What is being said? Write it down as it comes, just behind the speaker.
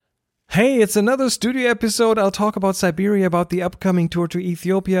Hey, it's another studio episode. I'll talk about Siberia, about the upcoming tour to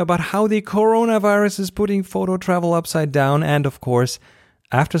Ethiopia, about how the coronavirus is putting photo travel upside down, and of course,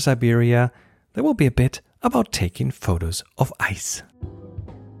 after Siberia, there will be a bit about taking photos of ice.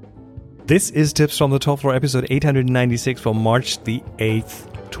 This is Tips from the Top Floor, episode 896 from March the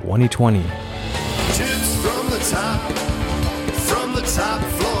 8th, 2020. Tips from the top floor,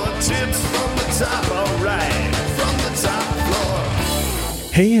 tips from the top, alright, from the top floor.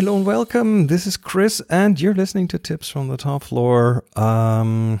 Hey, hello and welcome. This is Chris and you're listening to Tips from the Top Floor.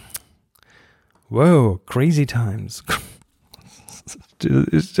 Whoa, crazy times.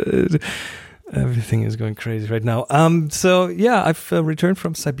 Everything is going crazy right now. I've returned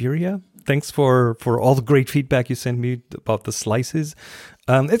from Siberia. Thanks for all the great feedback you sent me about the slices.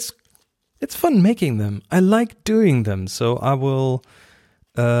 It's fun making them. I like doing them, so I'll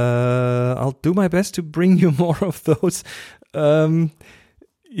do my best to bring you more of those. So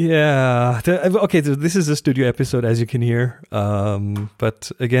this is a studio episode, as you can hear.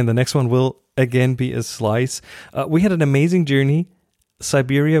 But again, the next one will again be a slice. We had an amazing journey.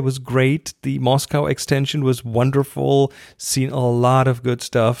 Siberia was great. The Moscow extension was wonderful. Seen a lot of good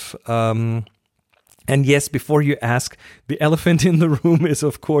stuff. And yes, before you ask, the elephant in the room is,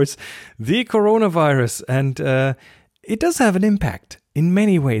 of course, the coronavirus. And it does have an impact. In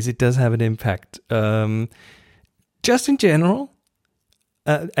many ways, it does have an impact. Just in general.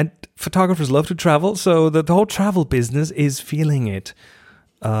 And photographers love to travel, so the whole travel business is feeling it.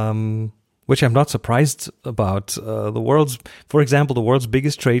 Which I'm not surprised about. The world's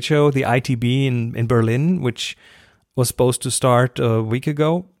biggest trade show, the ITB in Berlin, which was supposed to start a week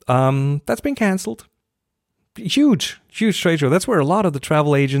ago, that's been canceled. Huge trade show. That's where a lot of the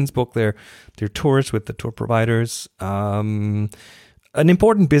travel agents book their tours with the tour providers. An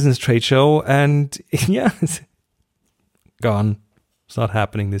important business trade show, and yeah, it's gone. It's not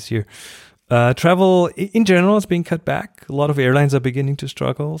happening this year. Travel in general is being cut back. A lot of airlines are beginning to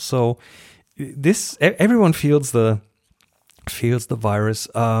struggle. So everyone feels the virus.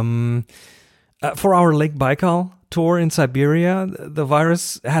 For our Lake Baikal tour in Siberia, the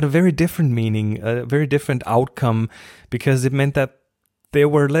virus had a very different meaning, a very different outcome, because it meant that there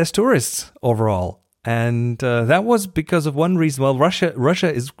were less tourists overall. And that was because of one reason. Well,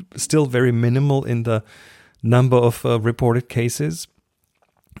 Russia is still very minimal in the number of reported cases.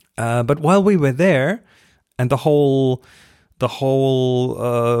 But while we were there, and the whole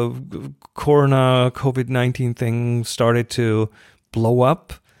corona COVID-19 thing started to blow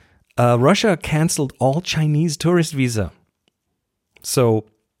up, Russia canceled all Chinese tourist visa. So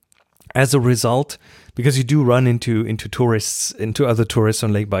as a result, because you do run into other tourists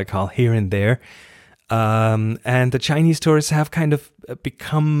on Lake Baikal here and there, and the Chinese tourists have kind of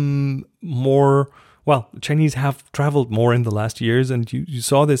become more. Well, Chinese have traveled more in the last years, and you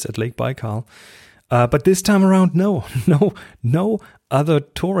saw this at Lake Baikal. But this time around, no other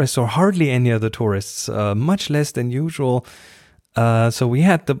tourists, or hardly any other tourists, much less than usual. So we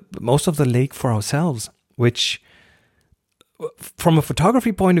had most of the lake for ourselves, which, from a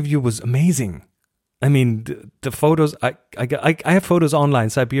photography point of view, was amazing. I mean, the photos, I have photos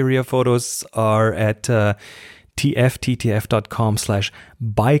online. Siberia photos are at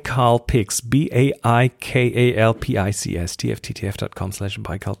tfttf.com/BaikalPics, BAIKALPICS,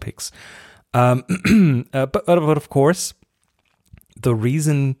 tfttf.com/BaikalPics. But of course, the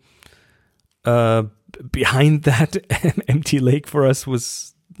reason behind that empty lake for us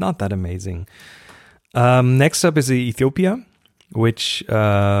was not that amazing. Next up is Ethiopia, which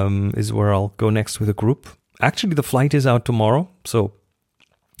is where I'll go next with a group. Actually, the flight is out tomorrow, so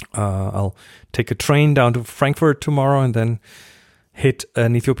I'll take a train down to Frankfurt tomorrow and then hit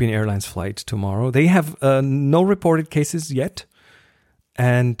an Ethiopian Airlines flight tomorrow. They have no reported cases yet,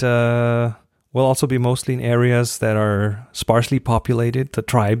 and will also be mostly in areas that are sparsely populated, the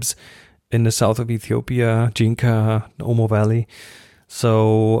tribes in the south of Ethiopia, Jinka, Omo Valley.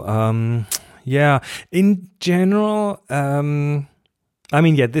 So, in general,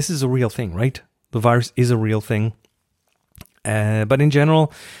 this is a real thing, right? The virus is a real thing. But in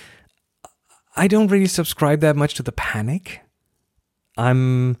general, I don't really subscribe that much to the panic.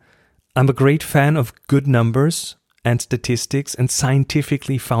 I'm a great fan of good numbers and statistics and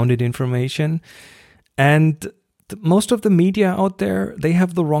scientifically founded information. And most of the media out there, they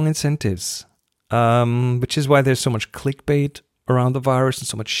have the wrong incentives, which is why there's so much clickbait around the virus and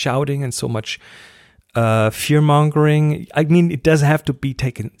so much shouting and so much fear-mongering. I mean, it does have to be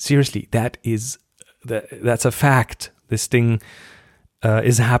taken seriously. That's a fact. This thing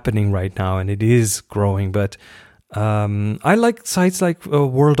is happening right now, and it is growing. But I like sites like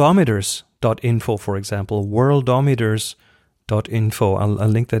worldometers.info, for example. Worldometers.info .info. I'll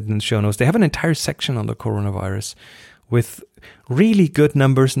link that in the show notes. They have an entire section on the coronavirus with really good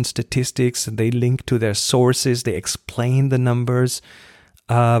numbers and statistics. They link to their sources. They explain the numbers.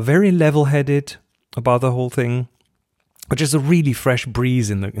 Very level-headed about the whole thing, which is a really fresh breeze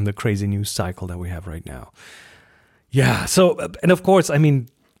in the crazy news cycle that we have right now. Yeah. So, and of course, I mean,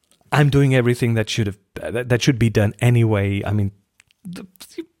 I'm doing everything that should be done anyway. I mean,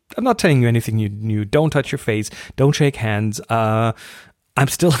 I'm not telling you anything new. Don't touch your face. Don't shake hands. I'm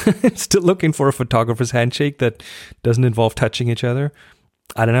still looking for a photographer's handshake that doesn't involve touching each other.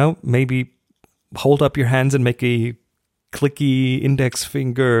 I don't know. Maybe hold up your hands and make a clicky index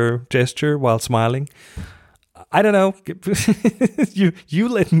finger gesture while smiling. I don't know. You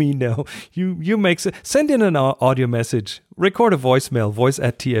let me know. You send in an audio message. Record a voicemail.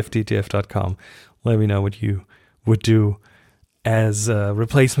 voice@tfttf.com. Let me know what you would do as a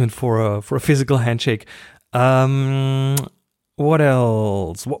replacement for a physical handshake. What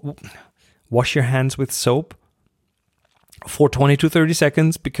else? Wash your hands with soap for 20 to 30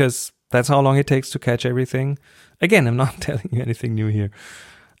 seconds because that's how long it takes to catch everything. Again, I'm not telling you anything new here.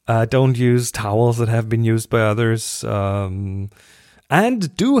 Don't use towels that have been used by others. And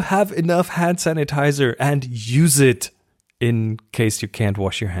do have enough hand sanitizer and use it in case you can't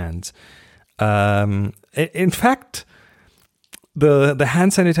wash your hands. In fact, the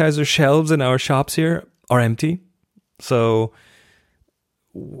hand sanitizer shelves in our shops here are empty. So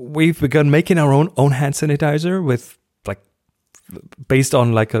we've begun making our own hand sanitizer with based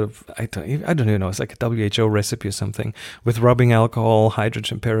on I don't even know, it's like a WHO recipe or something, with rubbing alcohol,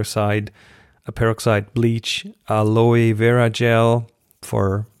 hydrogen peroxide, bleach, aloe vera gel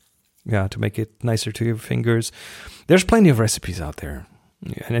to make it nicer to your fingers. There's plenty of recipes out there,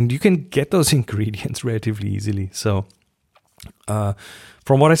 and you can get those ingredients relatively easily. So from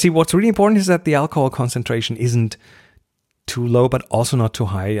what I see, what's really important is that the alcohol concentration isn't too low, but also not too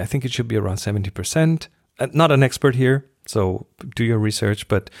high. I think it should be around 70%. Not an expert here, so do your research,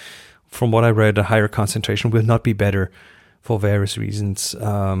 but from what I read, a higher concentration will not be better for various reasons.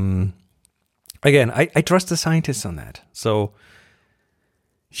 Again, I trust the scientists on that. So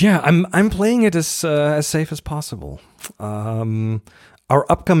yeah, I'm playing it as safe as possible. Our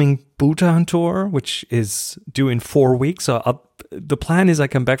upcoming Bhutan tour, which is due in 4 weeks. So the plan is I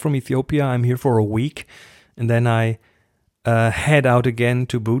come back from Ethiopia, I'm here for a week, and then I head out again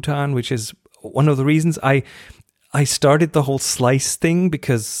to Bhutan, which is one of the reasons I started the whole slice thing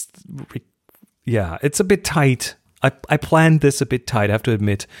because, it's a bit tight. I planned this a bit tight, I have to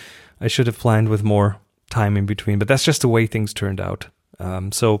admit. I should have planned with more time in between, but that's just the way things turned out.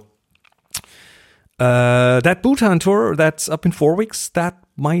 So that Bhutan tour that's up in 4 weeks, that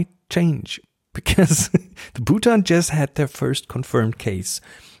might change because the Bhutan just had their first confirmed case.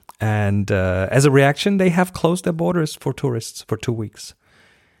 And as a reaction, they have closed their borders for tourists for 2 weeks.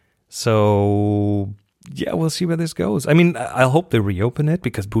 So, yeah, we'll see where this goes. I mean, I hope they reopen it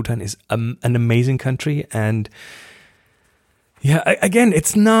because Bhutan is an amazing country. And, yeah, again,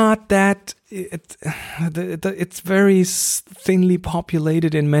 it's not that... It's very thinly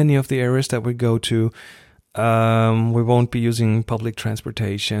populated in many of the areas that we go to. We won't be using public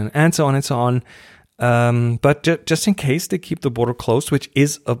transportation and so on and so on. But just in case they keep the border closed, which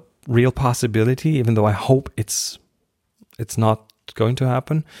is a real possibility, even though I hope it's not going to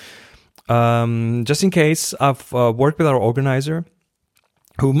happen. Just in case, I've worked with our organizer,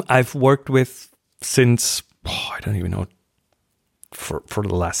 whom I've worked with since, I don't even know, for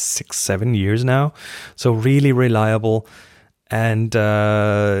the last 6-7 years now. So really reliable. And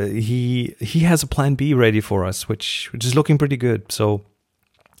he has a plan B ready for us, which is looking pretty good. So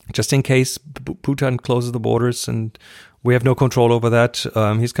just in case Bhutan closes the borders and we have no control over that,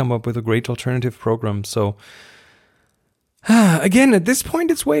 he's come up with a great alternative program. So again, at this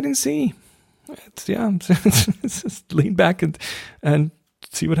point, it's wait and see. It's just lean back and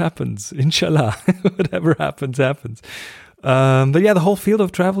see what happens. Inshallah, whatever happens. But yeah, the whole field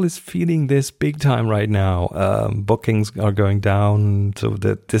of travel is feeling this big time right now. Bookings are going down, so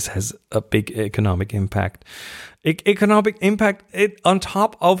that this has a big economic impact. On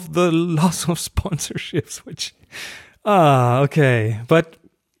top of the loss of sponsorships, which, okay. But,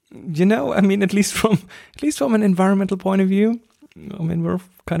 I mean, at least from an environmental point of view, I mean, we're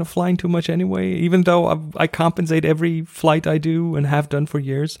kind of flying too much anyway, even though I compensate every flight I do and have done for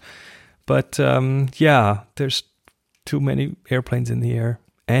years. But, there's too many airplanes in the air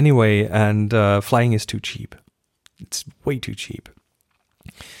anyway, and flying is too cheap. It's way too cheap.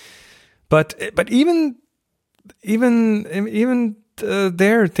 But even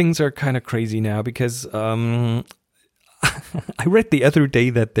there, things are kind of crazy now because I read the other day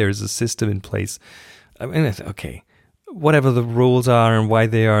that there's a system in place. I mean, okay, whatever the rules are and why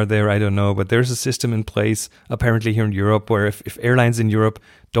they are there, I don't know. But there's a system in place, apparently here in Europe, where if airlines in Europe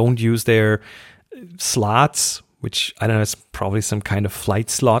don't use their slots, which I don't know, it's probably some kind of flight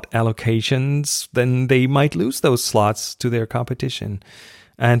slot allocations, then they might lose those slots to their competition.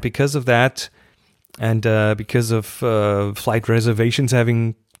 And because of that, and because of flight reservations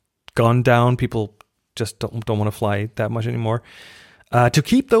having gone down, people just don't want to fly that much anymore. To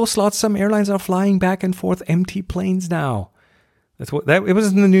keep those slots, some airlines are flying back and forth empty planes now. That's what it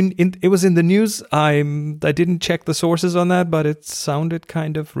was in the it was in the news. I didn't check the sources on that, but it sounded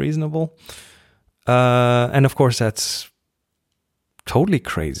kind of reasonable. And of course, that's totally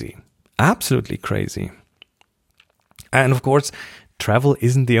crazy, absolutely crazy. And of course, travel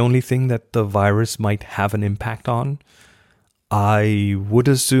isn't the only thing that the virus might have an impact on. I would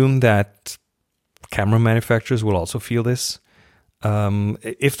assume that camera manufacturers will also feel this.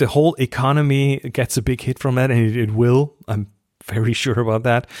 If the whole economy gets a big hit from that, and it will, I'm very sure about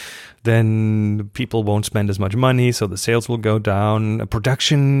that, then people won't spend as much money, so the sales will go down.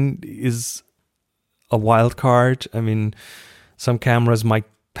 Production is a wild card. I mean, some cameras might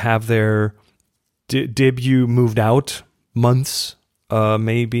have their debut moved out months,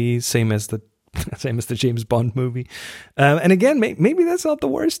 maybe same as the James Bond movie. And again, maybe that's not the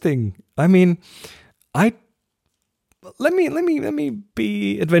worst thing. I mean, let me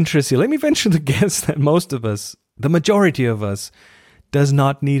be adventurous here. Let me venture to guess that most of us, the majority of us, does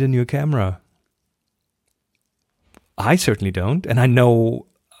not need a new camera. I certainly don't, and I know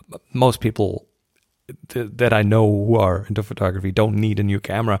most people that I know who are into photography don't need a new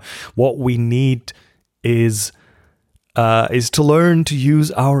camera. What we need is to learn to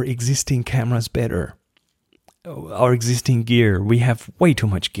use our existing cameras better. Our existing gear. We have way too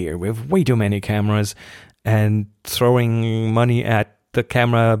much gear. We have way too many cameras, and throwing money at the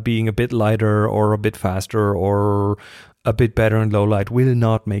camera being a bit lighter or a bit faster or a bit better in low light will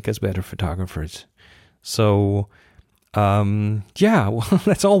not make us better photographers. So, well,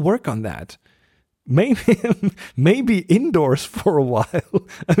 let's all work on that. Maybe indoors for a while.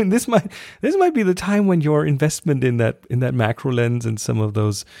 I mean, this might be the time when your investment in that macro lens and some of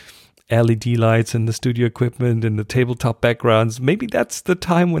those LED lights and the studio equipment and the tabletop backgrounds, maybe that's the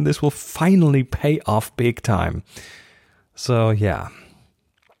time when this will finally pay off big time. So yeah,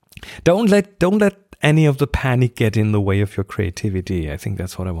 don't let any of the panic get in the way of your creativity. I think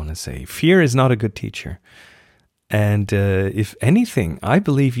that's what I want to say. Fear is not a good teacher. And if anything, I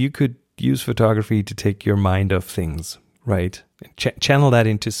believe you could use photography to take your mind off things, right? Channel that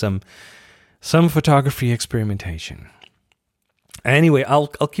into some photography experimentation. Anyway, I'll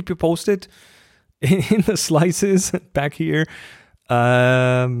keep you posted in the slices back here.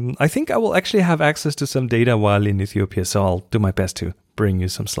 I think I will actually have access to some data while in Ethiopia, so I'll do my best to bring you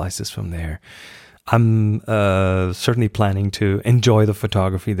some slices from there. I'm certainly planning to enjoy the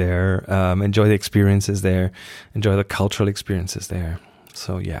photography there, enjoy the experiences there, enjoy the cultural experiences there.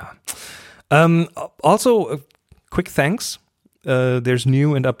 So yeah. Also, quick thanks. There's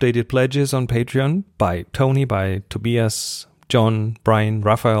new and updated pledges on Patreon by Tony, by Tobias, John, Brian,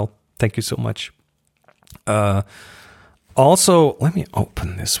 Raphael. Thank you so much. Also, let me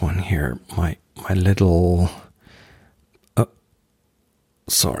open this one here. My little.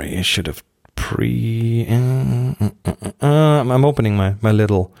 Sorry, I should have I'm opening my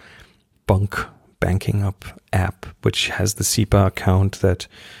little banking up app, which has the SEPA account that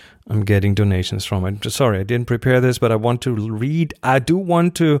I'm getting donations from. I'm just sorry, I didn't prepare this, but I do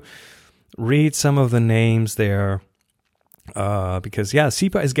want to read some of the names there. Because yeah,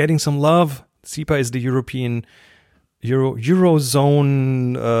 SEPA is getting some love. SEPA is the European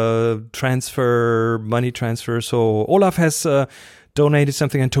Eurozone money transfer. So Olaf has donated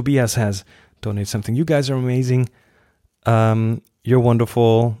something, and Tobias has donated something. You guys are amazing. You're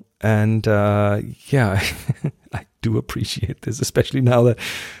wonderful, and yeah, I do appreciate this, especially now that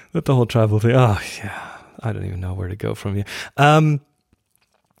the whole travel thing. Oh yeah, I don't even know where to go from here.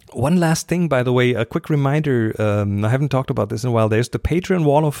 One last thing, by the way, a quick reminder. I haven't talked about this in a while. There's the Patreon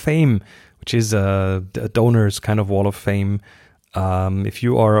Wall of Fame, which is a donor's kind of Wall of Fame. If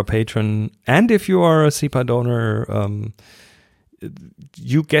you are a patron and if you are a SEPA donor,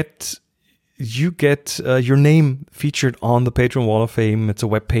 you get your name featured on the Patreon Wall of Fame. It's a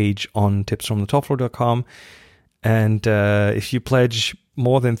webpage on tipsfromthetopfloor.com. And if you pledge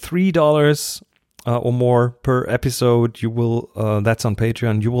more than $3 or more per episode, you will that's on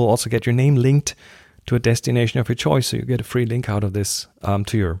Patreon. You will also get your name linked to a destination of your choice, so you get a free link out of this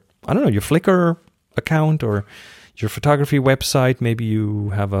to your your Flickr account or your photography website. Maybe you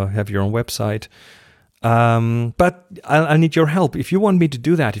have your own website, but I need your help if you want me to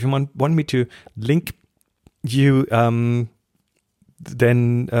do that. If you want me to link then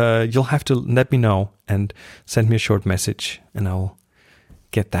you'll have to let me know and send me a short message, and I'll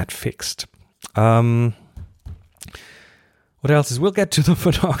get that fixed. What else is? We'll get to the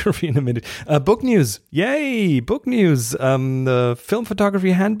photography in a minute. Book news. Yay! Book news. The Film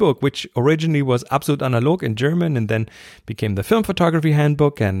Photography Handbook, which originally was Absolut Analog in German and then became the Film Photography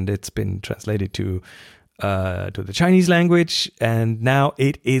Handbook, and it's been translated to the Chinese language, and now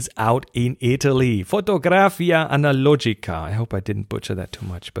it is out in Italy. Fotografia Analogica. I hope I didn't butcher that too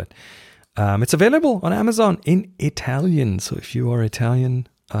much, but it's available on Amazon in Italian. So if you are Italian,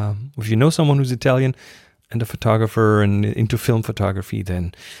 if you know someone who's Italian and a photographer and into film photography,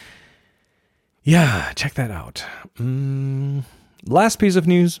 then yeah, check that out. Last piece of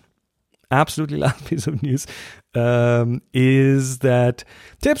news, absolutely last piece of news, is that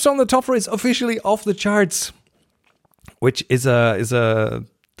Tips on the Topper is officially off the charts, which is a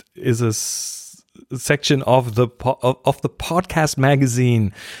section of the Podcast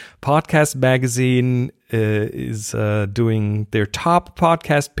Magazine. Podcast Magazine is doing their top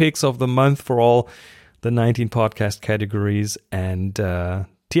podcast picks of the month for all the 19 podcast categories, and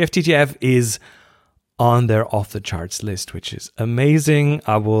TFTTF is on their off the charts list, which is amazing.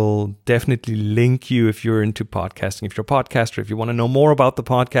 I will definitely link you if you're into podcasting, if you're a podcaster, if you want to know more about the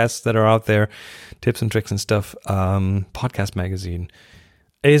podcasts that are out there, tips and tricks and stuff. Podcast Magazine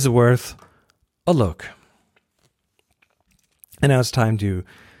is worth a look. And now it's time to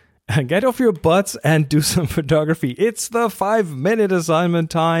get off your butts and do some photography. It's the 5-minute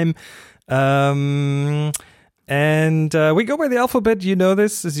assignment time. And we go by the alphabet. You know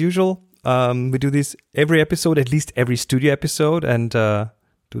this, as usual. We do this every episode, at least every studio episode, and do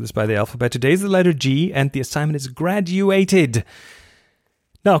this by the alphabet. Today's the letter G, and the assignment is graduated.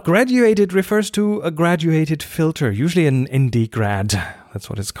 Now, graduated refers to a graduated filter, usually an ND grad. That's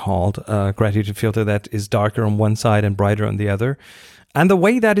what it's called. A graduated filter that is darker on one side and brighter on the other. And the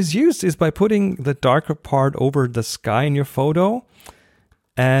way that is used is by putting the darker part over the sky in your photo.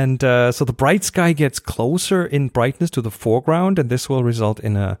 And so the bright sky gets closer in brightness to the foreground, and this will result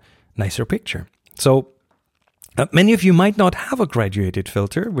in a nicer picture. So many of you might not have a graduated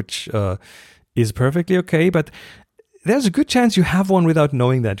filter, which is perfectly okay, but there's a good chance you have one without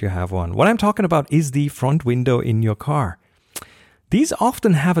knowing that you have one. What I'm talking about is the front window in your car. These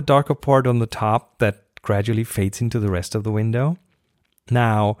often have a darker part on the top that gradually fades into the rest of the window.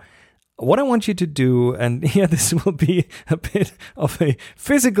 Now, what I want you to do, and yeah, this will be a bit of a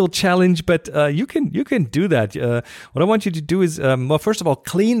physical challenge, but you can do that. What I want you to do is, well, first of all,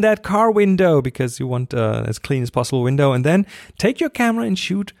 clean that car window, because you want as clean as possible window, and then take your camera and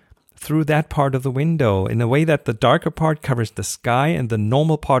shoot through that part of the window in a way that the darker part covers the sky and the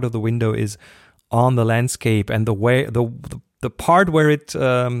normal part of the window is on the landscape, and the way the part where it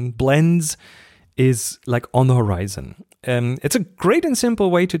blends is like on the horizon. It's a great and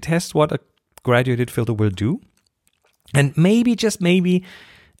simple way to test what a graduated filter will do. And maybe, just maybe,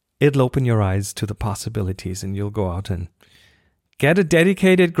 it'll open your eyes to the possibilities, and you'll go out and get a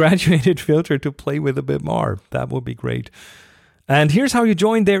dedicated graduated filter to play with a bit more. That would be great. And here's how you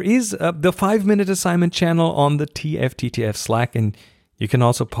join. There is the 5-minute assignment channel on the TFTTF Slack, and you can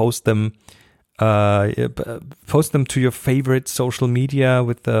also post them to your favorite social media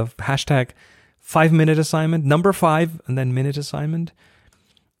with the hashtag 5-minute assignment, number 5, and then minute assignment.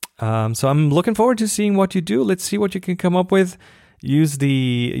 So I'm looking forward to seeing what you do. Let's see what you can come up with. Use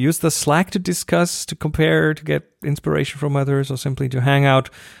the Slack to discuss, to compare, to get inspiration from others, or simply to hang out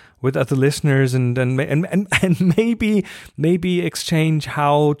with other listeners and maybe exchange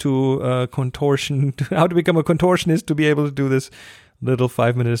how to how to become a contortionist to be able to do this little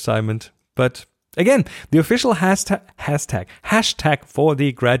 5-minute assignment. But again, the official hashtag for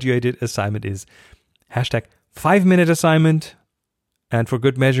the graduated assignment is hashtag 5-minute assignment. And for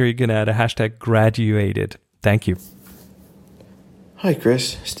good measure, you can add a hashtag graduated. Thank you. Hi,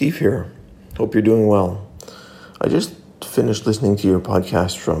 Chris. Steve here. Hope you're doing well. I just finished listening to your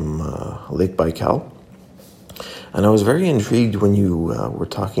podcast from Lake Baikal. And I was very intrigued when you were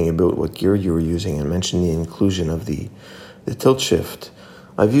talking about what gear you were using and mentioned the inclusion of the tilt shift.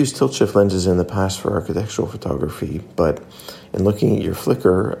 I've used tilt shift lenses in the past for architectural photography, but in looking at your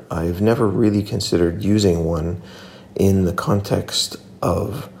Flickr, I've never really considered using one in the context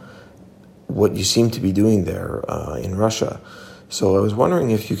of what you seem to be doing there in Russia. So I was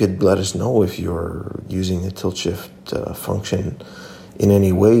wondering if you could let us know if you're using the tilt shift function in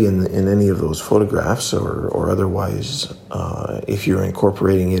any way in any of those photographs, or otherwise if you're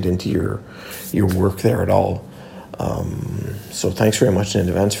incorporating it into your work there at all. So thanks very much in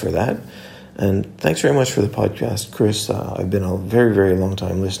advance for that. And thanks very much for the podcast, Chris. I've been a very, very long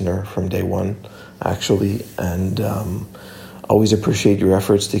time listener from day one. actually, and always appreciate your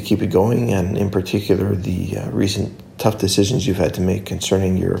efforts to keep it going, and in particular the recent tough decisions you've had to make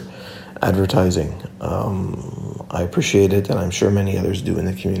concerning your advertising. I appreciate it, and I'm sure many others do in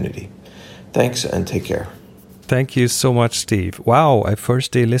the community. Thanks, and take care. Thank you so much, Steve. Wow, a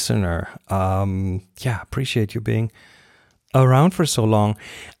first-day listener. Appreciate you being around for so long.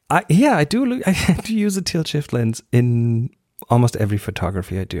 I do use a tilt shift lens in almost every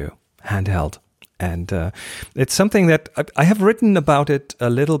photography I do, handheld. And it's something that I have written about it a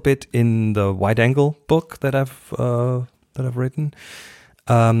little bit in the wide angle book that I've written.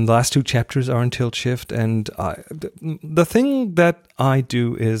 The last 2 chapters are in tilt shift, and the thing that I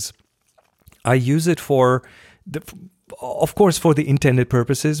do is I use it for, of course, for the intended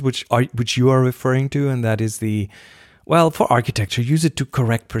purposes, which you are referring to, and that is for architecture, use it to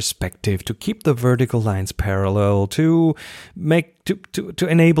correct perspective, to keep the vertical lines parallel, to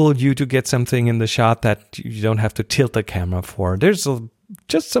enable you to get something in the shot that you don't have to tilt the camera for. There's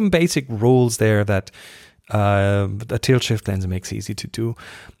just some basic rules there that a tilt shift lens makes easy to do.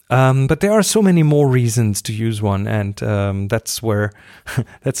 But there are so many more reasons to use one, and that's where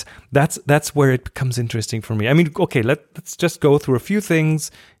that's where it becomes interesting for me. I mean, okay, let's just go through a few things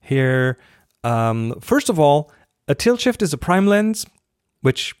here. First of all, a tilt shift is a prime lens,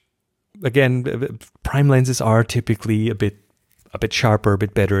 which, again, prime lenses are typically a bit sharper, a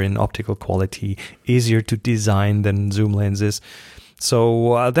bit better in optical quality, easier to design than zoom lenses.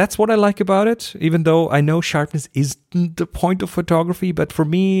 So that's what I like about it, even though I know sharpness isn't the point of photography, but for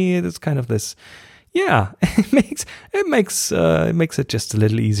me, it's kind of this, it makes it just a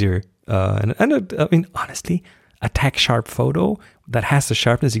little easier. I mean, honestly, a tack sharp photo that has the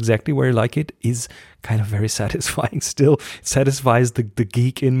sharpness exactly where you like it is kind of very satisfying still. It satisfies the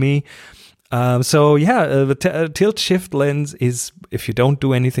geek in me. The tilt shift lens is, if you don't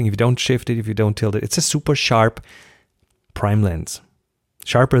do anything, if you don't shift it, if you don't tilt it, it's a super sharp prime lens.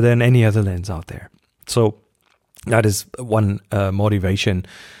 Sharper than any other lens out there. So that is one motivation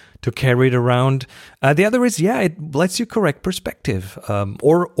to carry it around. The other is, it lets you correct perspective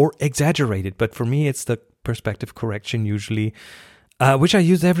or exaggerate it. But for me, it's the perspective correction usually, which I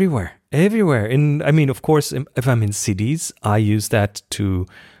use everywhere. Of course, if I'm in cities, I use that to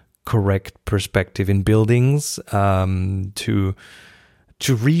correct perspective in buildings,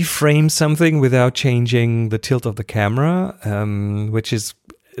 to reframe something without changing the tilt of the camera, which is,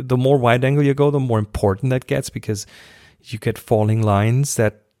 the more wide angle you go, the more important that gets, because you get falling lines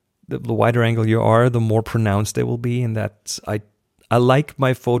that the wider angle you are, the more pronounced they will be. And that's, I like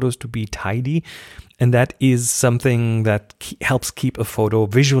my photos to be tidy, and that is something that helps keep a photo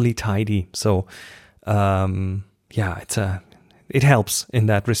visually tidy. So, it helps in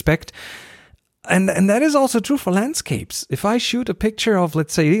that respect. And that is also true for landscapes. If I shoot a picture of,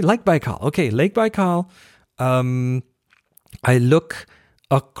 let's say, Lake Baikal. Okay, Lake Baikal, I look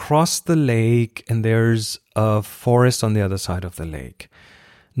across the lake and there's a forest on the other side of the lake.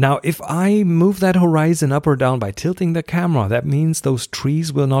 Now, if I move that horizon up or down by tilting the camera, that means those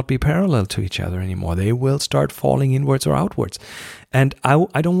trees will not be parallel to each other anymore. They will start falling inwards or outwards. And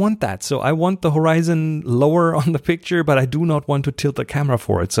I don't want that. So I want the horizon lower on the picture, but I do not want to tilt the camera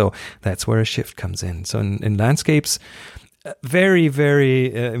for it. So that's where a shift comes in. So in landscapes, very,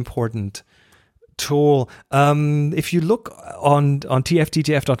 very important tool. If you look on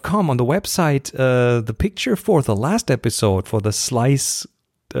tfttf.com on the website, the picture for the last episode, for the Slice,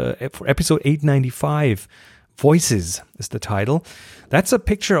 for episode 895, Voices is the title. That's a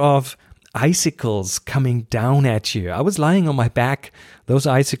picture of icicles coming down at you. I was lying on my back, those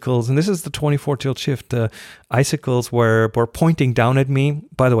icicles, and this is the 24 tilt shift. The icicles were pointing down at me.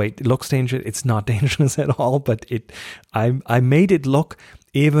 By the way, it looks dangerous. It's not dangerous at all, but I made it look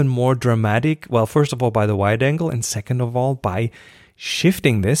even more dramatic. Well, first of all, by the wide angle, and second of all, by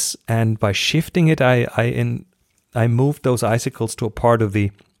shifting this. And by shifting it, I moved those icicles to a part of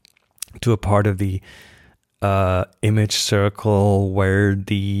the image circle where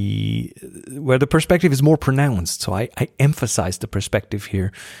the perspective is more pronounced. So I emphasize the perspective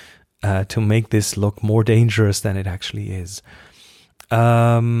here to make this look more dangerous than it actually is.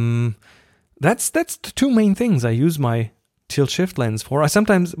 That's the two main things I use my tilt shift lens for.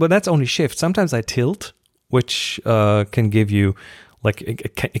 That's only shift. Sometimes I tilt, which can give you, like,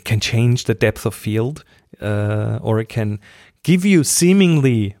 it can change the depth of field, or it can give you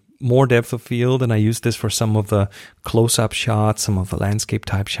seemingly more depth of field. And I use this for some of the close-up shots, some of the landscape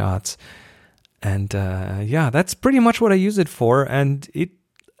type shots. And that's pretty much what I use it for. And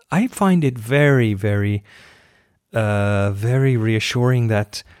I find it very, very, very reassuring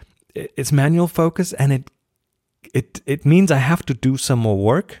that it's manual focus, and it means I have to do some more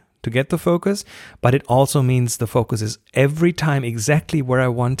work to get the focus, but it also means the focus is every time exactly where I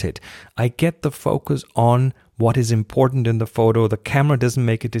want it. I get the focus on what is important in the photo. The camera doesn't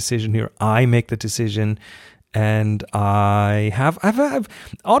make a decision here. I make the decision. And I've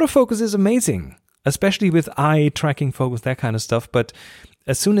autofocus is amazing, especially with eye tracking focus, that kind of stuff. But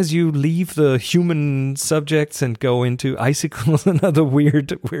as soon as you leave the human subjects and go into icicles and other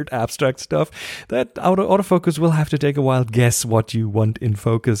weird abstract stuff, that autofocus will have to take a wild guess what you want in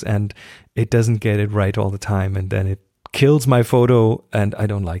focus, and it doesn't get it right all the time, and then it kills my photo, and I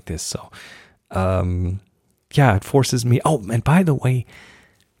don't like this. So, it forces me. Oh, and by the way,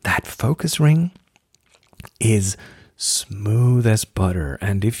 that focus ring is smooth as butter.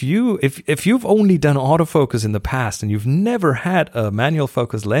 And if you've only done autofocus in the past and you've never had a manual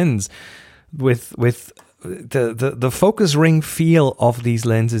focus lens, with the focus ring feel of these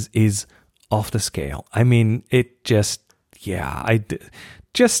lenses is off the scale. I mean, it just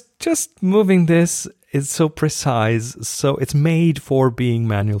moving this is so precise, so it's made for being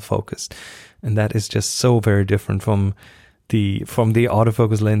manual focused, and that is just so very different from the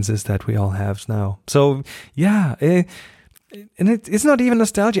autofocus lenses that we all have now. So and it's not even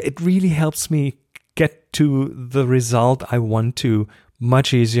nostalgia. It really helps me get to the result I want to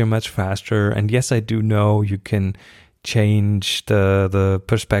much easier, much faster. And yes, I do know you can change the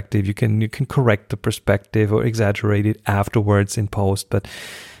perspective. You can correct the perspective or exaggerate it afterwards in post. But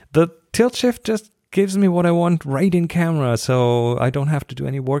the tilt shift just gives me what I want right in camera, so I don't have to do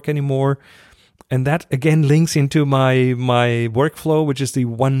any work anymore. And that again links into my workflow, which is the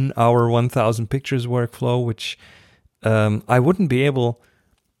 1 hour, 1,000 pictures workflow, which I wouldn't be able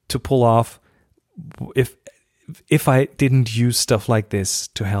to pull off if I didn't use stuff like this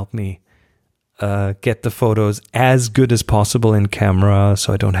to help me get the photos as good as possible in camera,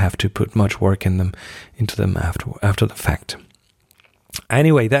 so I don't have to put much work into them after the fact.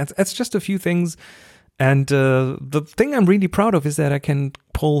 Anyway, that's just a few things. And the thing I'm really proud of is that I can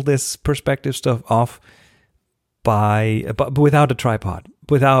pull this perspective stuff off but without a tripod,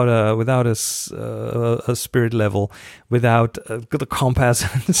 without a spirit level, without the compass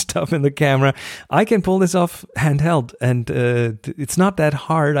and stuff in the camera. I can pull this off handheld, and it's not that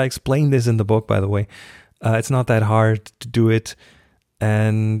hard. I explained this in the book, by the way. It's not that hard to do it,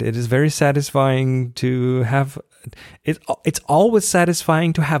 and it is very satisfying to have. It's always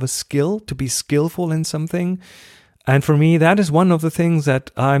satisfying to have a skill, to be skillful in something. And for me, that is one of the things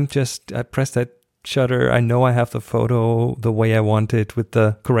that I press that shutter. I know I have the photo the way I want it with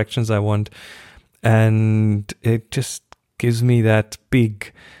the corrections I want. And it just gives me that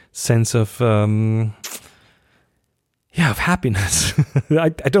big sense of happiness. I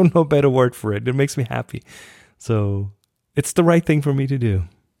don't know a better word for it. It makes me happy. So it's the right thing for me to do.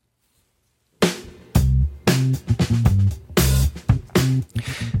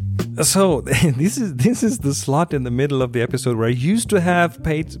 So this is the slot in the middle of the episode where I used to have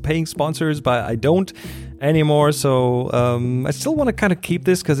paying sponsors, but I don't anymore. So I still want to kind of keep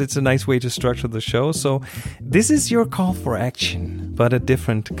this because it's a nice way to structure the show. So this is your call for action, but a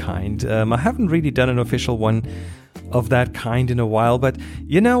different kind. I haven't really done an official one of that kind in a while, but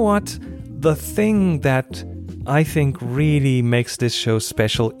you know what? The thing that I think really makes this show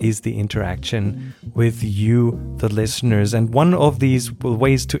special is the interaction with you, the listeners. And one of these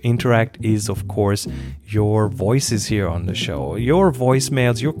ways to interact is, of course, your voices here on the show. Your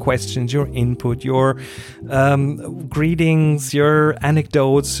voicemails, your questions, your input, your greetings, your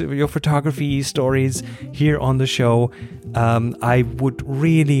anecdotes, your photography stories here on the show. I would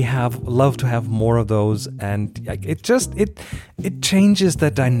really love to have more of those. And it changes the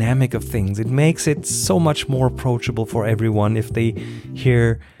dynamic of things. It makes it so much more approachable for everyone if they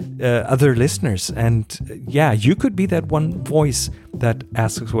hear other listeners. And you could be that one voice that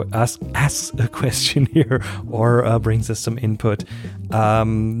asks a question here or brings us some input.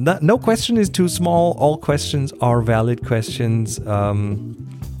 No question is too small. All questions are valid questions.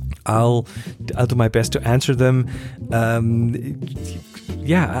 I'll do my best to answer them.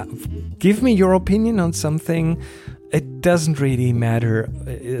 Give me your opinion on something. It doesn't really matter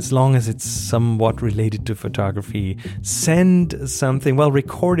as long as it's somewhat related to photography. Send something. Well,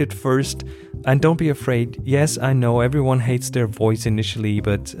 record it first, and don't be afraid. Yes, I know everyone hates their voice initially,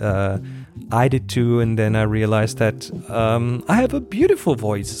 but I did too, and then I realized that I have a beautiful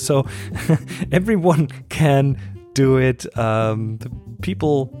voice, so everyone can do it.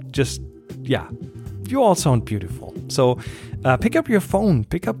 People just, you all sound beautiful. So pick up your phone,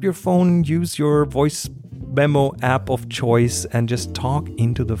 use your voice memo app of choice and just talk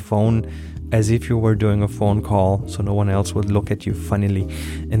into the phone as if you were doing a phone call, so no one else would look at you funnily,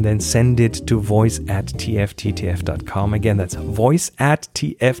 and then send it to voice@tfttf.com. Again, that's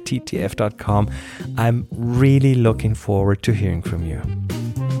voice@tfttf.com. I'm really looking forward to hearing from you.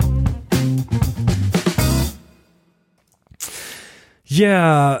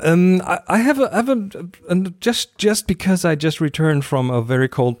 Yeah, I have just because I just returned from a very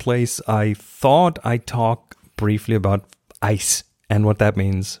cold place, I thought I'd talk briefly about ice and what that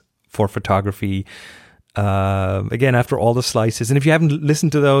means for photography. Again, after all the slices, and if you haven't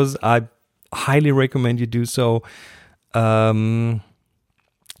listened to those, I highly recommend you do so. You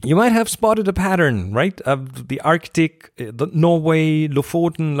might have spotted a pattern, right? The Arctic, Norway,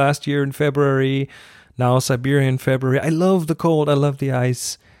 Lofoten last year in February. Now Siberia in February. I love the cold. I love the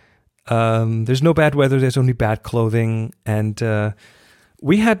ice. There's no bad weather. There's only bad clothing. And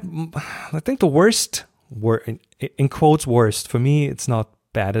we had, I think the worst, in quotes worst, for me it's not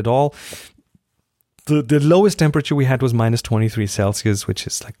bad at all. The lowest temperature we had was minus 23 Celsius, which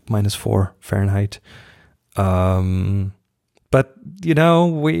is like minus 4 Fahrenheit. But, you know,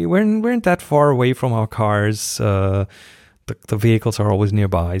 we weren't that far away from our cars. The vehicles are always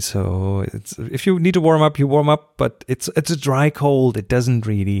nearby, so if you need to warm up, you warm up. But it's a dry cold. It doesn't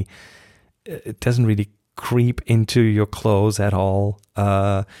really creep into your clothes at all.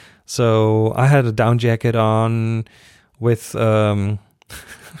 So I had a down jacket on with my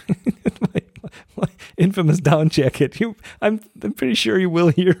infamous down jacket. I'm pretty sure you will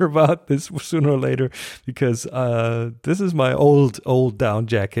hear about this sooner or later, because this is my old down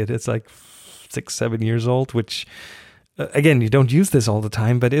jacket. It's like 6-7 years old, which. Again, you don't use this all the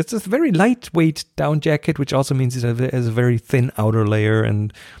time, but it's a very lightweight down jacket, which also means it has a very thin outer layer,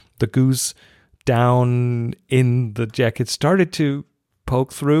 and the goose down in the jacket started to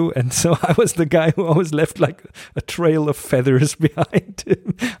poke through, and so I was the guy who always left like a trail of feathers behind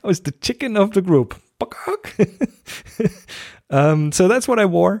him. I was the chicken of the group. So that's what I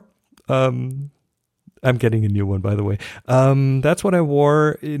wore. I'm getting a new one, by the way. That's what I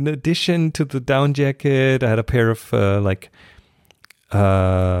wore. In addition to the down jacket, I had a pair of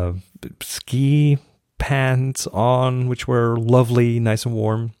ski pants on, which were lovely, nice and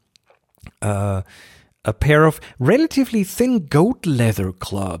warm. A pair of relatively thin goat leather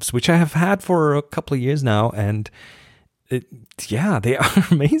gloves, which I have had for a couple of years now, and they are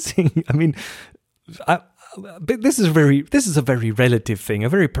amazing. I mean, but this is a very relative thing, a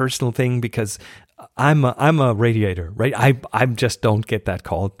very personal thing, because I'm a radiator, right? I just don't get that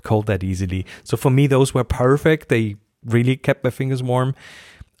cold that easily. So for me, those were perfect. They really kept my fingers warm.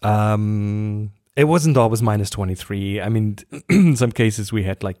 It wasn't always minus 23. I mean, in some cases we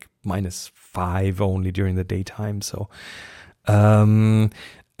had like minus 5 only during the daytime. So, and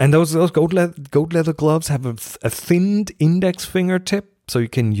those goat leather gloves have a thinned index fingertip, so you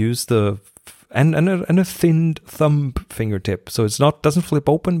can use and a thinned thumb fingertip. So doesn't flip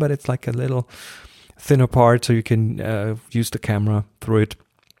open, but it's like a little thinner part, so you can use the camera through it.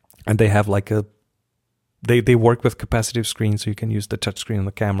 And they have like they work with capacitive screens, so you can use the touch screen on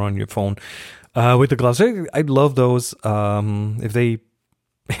the camera on your phone with the gloves. I love those.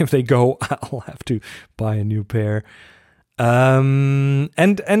 If they go, I'll have to buy a new pair.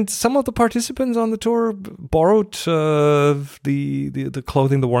 And some of the participants on the tour borrowed the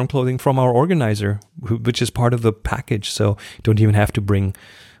clothing, the warm clothing, from our organizer, which is part of the package. So you don't even have to bring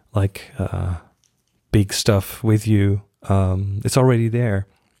like big stuff with you. It's already there.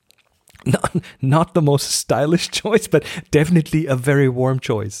 Not the most stylish choice, but definitely a very warm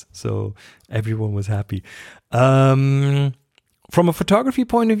choice. So everyone was happy. From a photography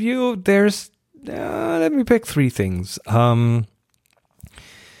point of view, there's let me pick 3 things.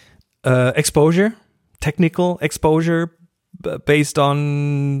 Exposure, technical exposure, based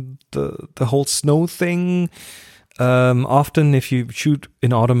on the whole snow thing. Often if you shoot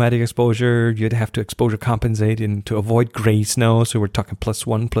in automatic exposure, you'd have to exposure compensate to avoid gray snow. So we're talking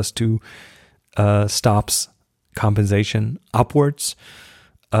 +1, +2 stops compensation upwards.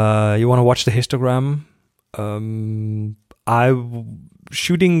 You want to watch the histogram.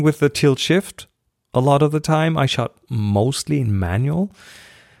 Shooting with the tilt shift a lot of the time. I shot mostly in manual.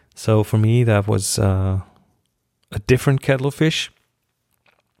 So for me, that was a different kettle of fish.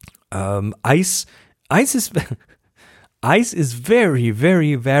 Ice is ice is very,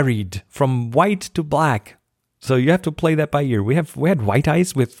 very varied, from white to black. So you have to play that by ear. We had white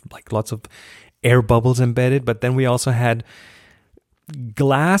ice with like lots of air bubbles embedded, but then we also had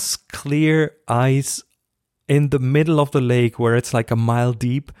glass clear ice in the middle of the lake where it's like a mile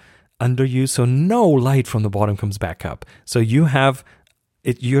deep under you, so no light from the bottom comes back up. So you have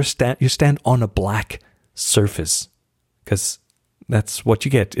it. You stand on a black surface, because that's what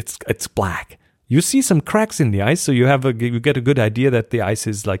you get. It's black. You see some cracks in the ice, so you get a good idea that the ice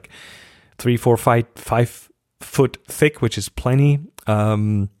is like 3, 4, 5 foot thick, which is plenty.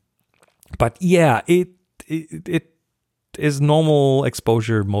 But yeah, it is normal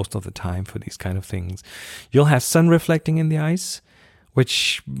exposure most of the time for these kind of things. You'll have sun reflecting in the ice,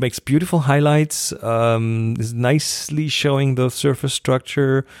 which makes beautiful highlights, is nicely showing the surface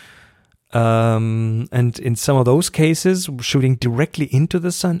structure. And in some of those cases, shooting directly into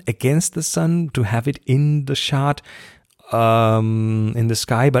the sun, against the sun, to have it in the shot, in the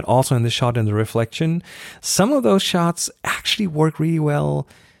sky, but also in the shot and the reflection. Some of those shots actually work really well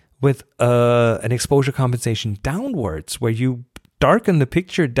with an exposure compensation downwards, where you darken the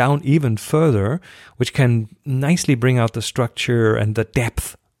picture down even further, which can nicely bring out the structure and the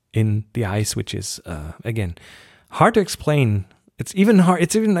depth in the ice, which is again hard to explain. It's even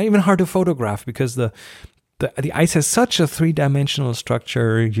hard to photograph, because the ice has such a 3-dimensional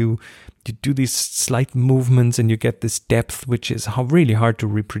structure. You do these slight movements and you get this depth, which is really hard to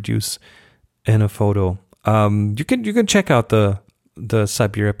reproduce in a photo. You can check out the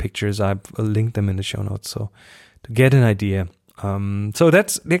Siberia pictures. I've linked them in the show notes, so to get an idea. So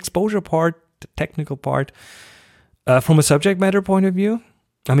that's the exposure part, the technical part. From a subject matter point of view,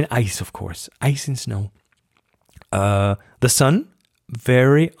 I mean, ice, of course, ice and snow. The sun,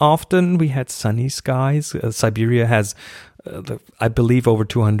 very often we had sunny skies. Siberia has, I believe, over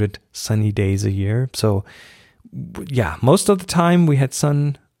 200 sunny days a year. So yeah, most of the time we had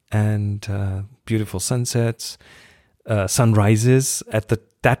sun and beautiful sunsets, sunrises at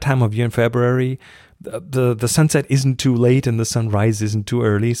that time of year in February. The sunset isn't too late and the sunrise isn't too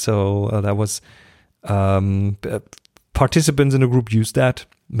early. So that was, participants in the group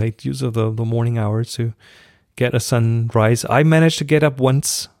made use of the morning hours to get a sunrise. I managed to get up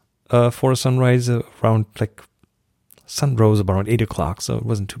once for a sunrise around, like, sun rose around 8 o'clock, so it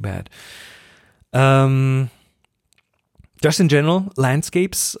wasn't too bad. Just in general,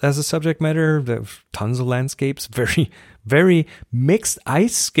 landscapes as a subject matter, there are tons of landscapes, very, very mixed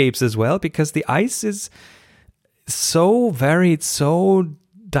ice-scapes as well, because the ice is so varied, so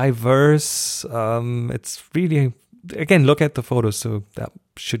diverse. It's really, again, look at the photos, so that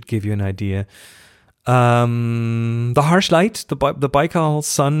should give you an idea. The harsh light, the Baikal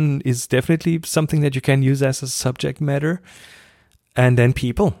sun is definitely something that you can use as a subject matter. And then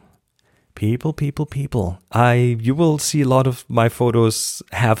people. You will see a lot of my photos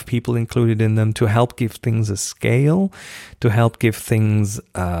have people included in them to help give things a scale, to help give things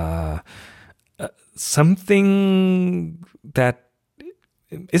something that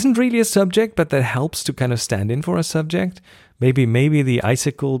isn't really a subject, but that helps to kind of stand in for a subject. Maybe the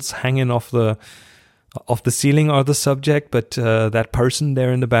icicles hanging off the ceiling are the subject, but that person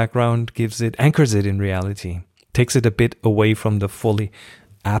there in the background anchors it in reality, takes it a bit away from the fully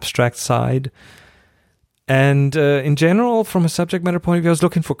abstract side. And in general, from a subject matter point of view, I was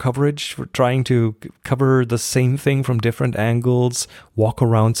looking for coverage, for trying to cover the same thing from different angles, walk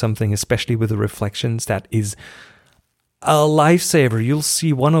around something, especially with the reflections. That is a lifesaver. You'll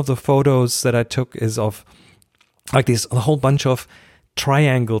see one of the photos that I took is of like this, a whole bunch of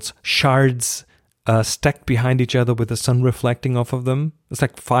triangles, shards, stacked behind each other with the sun reflecting off of them. It's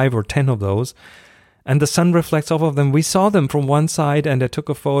like 5 or 10 of those. And the sun reflects off of them. We saw them from one side and I took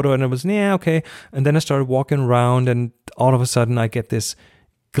a photo and it was, yeah, okay. And then I started walking around and all of a sudden I get this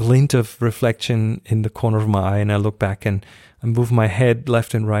glint of reflection in the corner of my eye and I look back and I move my head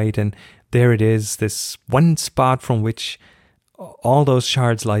left and right and there it is, this one spot from which all those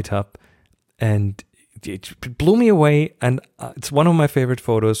shards light up. And it blew me away. And it's one of my favorite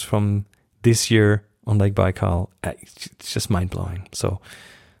photos from this year on Lake Baikal. It's just mind-blowing. So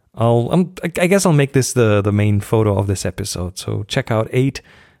I guess I'll make this the main photo of this episode. So check out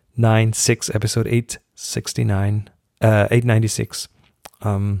 896, episode 869, 896.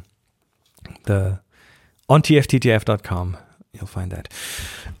 On tfttf.com, you'll find that.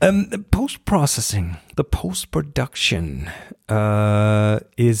 Post-processing, the post-production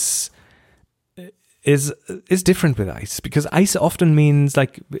is different with ice, because ice often means,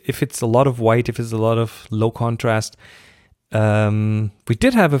 like, if it's a lot of white, if it's a lot of low contrast. We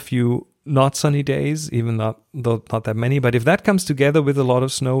did have a few not sunny days, even though not that many, but if that comes together with a lot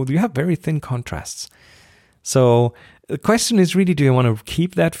of snow, you have very thin contrasts. So the question is really, do you want to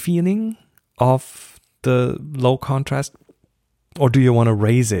keep that feeling of the low contrast, or do you want to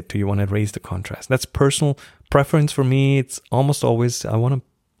raise it? Do you want to raise the contrast? That's personal preference for me. It's almost always, I want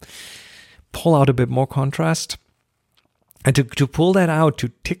to pull out a bit more contrast. And to pull that out, to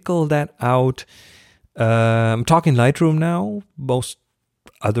tickle that out, I'm talking Lightroom now. Most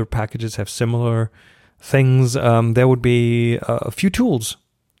other packages have similar things, there would be a few tools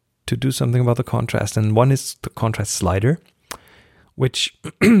to do something about the contrast. And one is the contrast slider, which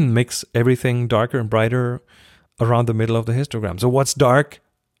makes everything darker and brighter around the middle of the histogram. So what's dark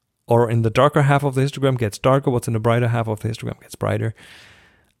or in the darker half of the histogram gets darker, what's in the brighter half of the histogram gets brighter.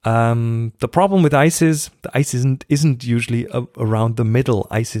 The problem with ice is the ice isn't usually around the middle.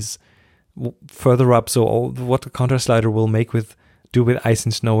 Ice is further up. So what the contrast slider will do with ice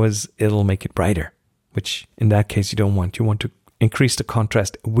and snow is it'll make it brighter, which in that case you don't want. You want to increase the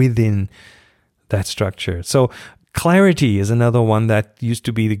contrast within that structure. So clarity is another one that used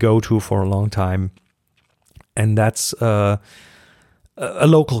to be the go-to for a long time. And that's a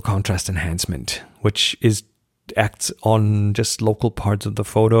local contrast enhancement, which acts on just local parts of the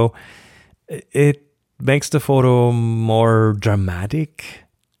photo. It makes the photo more dramatic,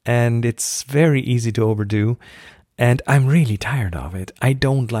 and it's very easy to overdo. And I'm really tired of it. I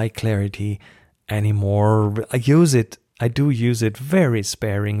don't like clarity anymore. I do use it very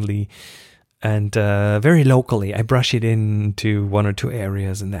sparingly and very locally. I brush it into one or two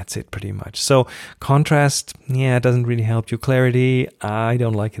areas, and that's it pretty much. So contrast, it doesn't really help you. Clarity, I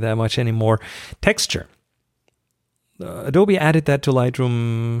don't like it that much anymore. Texture. Adobe added that to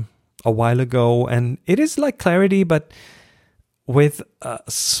Lightroom a while ago, and it is like clarity, but with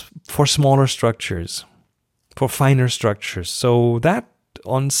for smaller structures, for finer structures. So that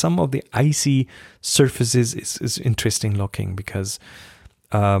on some of the icy surfaces is interesting looking, because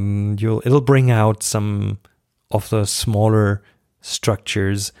it'll bring out some of the smaller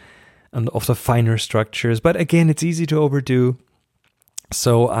structures and of the finer structures. But again, it's easy to overdo.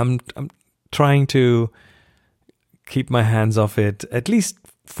 So I'm trying to keep my hands off it, at least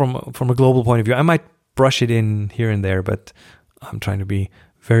from a global point of view. I might brush it in here and there, but I'm trying to be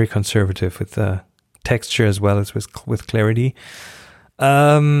very conservative with the texture as well as with clarity.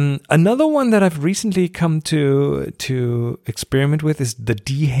 Another one that I've recently come to experiment with is the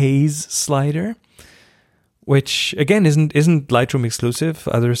dehaze slider, which again isn't Lightroom exclusive.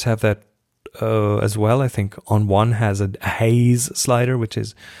 Others have that as well. I think On One has a haze slider, which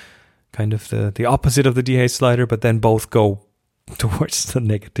is kind of the opposite of the dehaze slider, but then both go towards the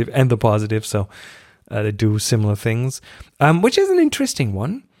negative and the positive. So they do similar things, which is an interesting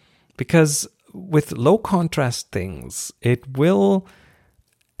one, because with low contrast things, it will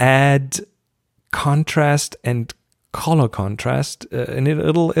add contrast and color contrast, and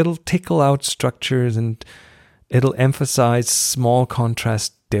it'll tickle out structures, and it'll emphasize small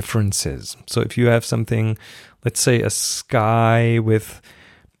contrast differences. So if you have something, let's say a sky with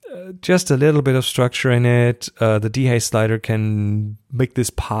just a little bit of structure in it, the dehaze slider can make this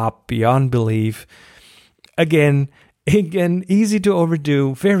pop beyond belief. Again, easy to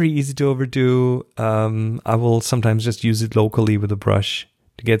overdo, very easy to overdo. I will sometimes just use it locally with a brush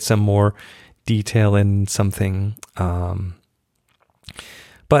to get some more detail in something.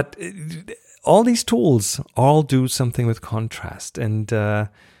 But all these tools all do something with contrast. And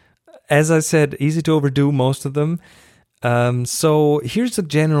as I said, easy to overdo most of them. So here's a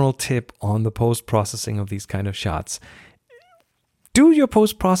general tip on the post-processing of these kind of shots. Do your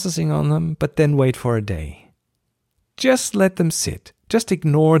post-processing on them, but then wait for a day. Just let them sit. Just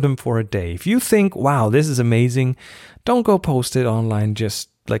ignore them for a day. If you think, wow, this is amazing, don't go post it online just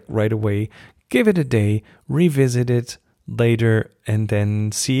like right away. Give it a day, revisit it later, and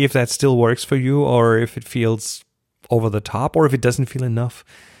then see if that still works for you, or if it feels over the top, or if it doesn't feel enough.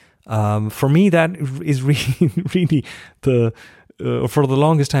 For me, that is really the for the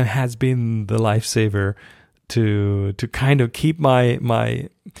longest time has been the lifesaver to kind of keep to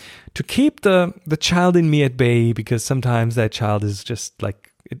keep the child in me at bay, because sometimes that child is just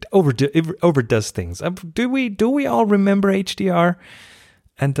like it overdoes things. Do we all remember HDR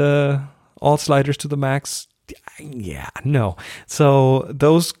and all sliders to the max? Yeah, no. So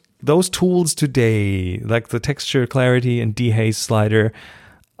those tools today, like the texture, clarity, and dehaze slider,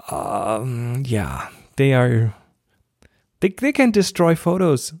 they can destroy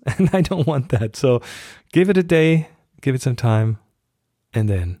photos, and I don't want that. So give it a day, give it some time, and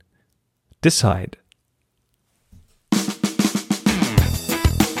then decide.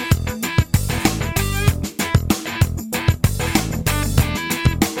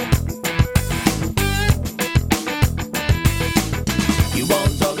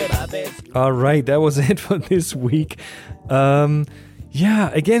 All right, that was it for this week.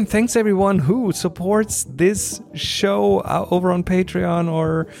 Again, thanks everyone who supports this show over on Patreon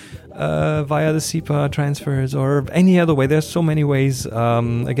or via the SEPA transfers or any other way. There's so many ways.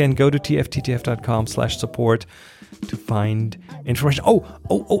 Again, go to tfttf.com/support to find information.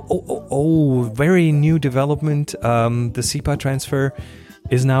 Very new development. The SEPA transfer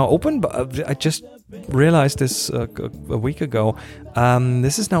is now open, but I just realized this a week ago.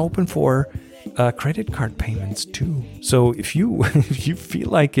 This is now open for credit card payments too. So if you if you feel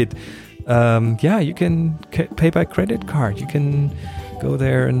like it, you can pay by credit card. You can go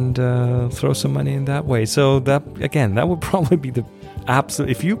there and throw some money in that way. So that would probably be the absolute.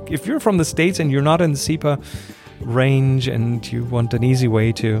 If you're from the States and you're not in the SEPA range and you want an easy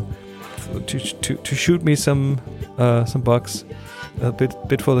way to shoot me some bucks, a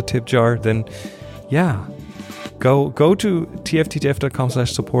bit for the tip jar, then go to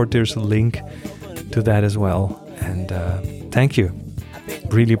tftjf.com/support. There's a link to that as well. And thank you.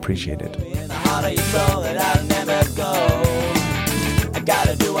 Really appreciate it.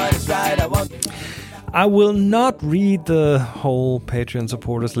 I will not read the whole Patreon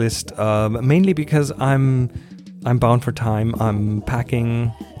supporters list, mainly because I'm bound for time. I'm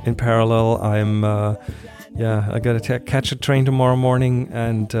packing in parallel. I gotta catch a train tomorrow morning,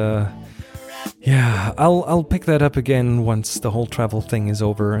 and I'll pick that up again once the whole travel thing is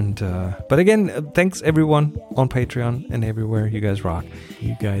over. And but again, thanks everyone on Patreon and everywhere. You guys rock.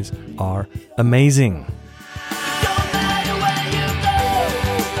 You guys are amazing.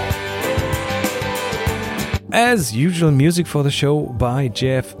 As usual, music for the show by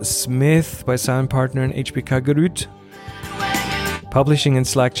Jeff Smith, by Silent Partner and HBK Gerüt. Publishing and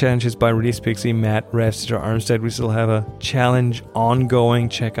Slack challenges by Release Pixie, Matt, Revster, Armstead. We still have a challenge ongoing.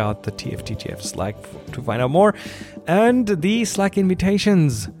 Check out the TFTGF Slack to find out more. And the Slack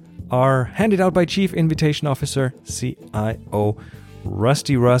invitations are handed out by Chief Invitation Officer, CIO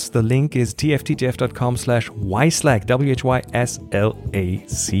Rusty Russ. The link is tftjf.com/yslack, WHYSLACK.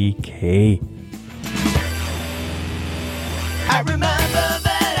 I remember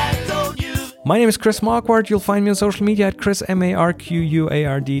that I told you. My name is Chris Marquardt. You'll find me on social media at Chris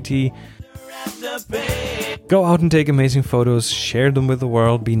MARQUARDT. Go out and take amazing photos, share them with the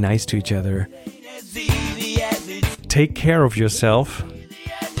world, be nice to each other. Take care of yourself,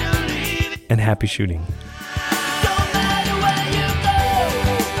 and happy shooting.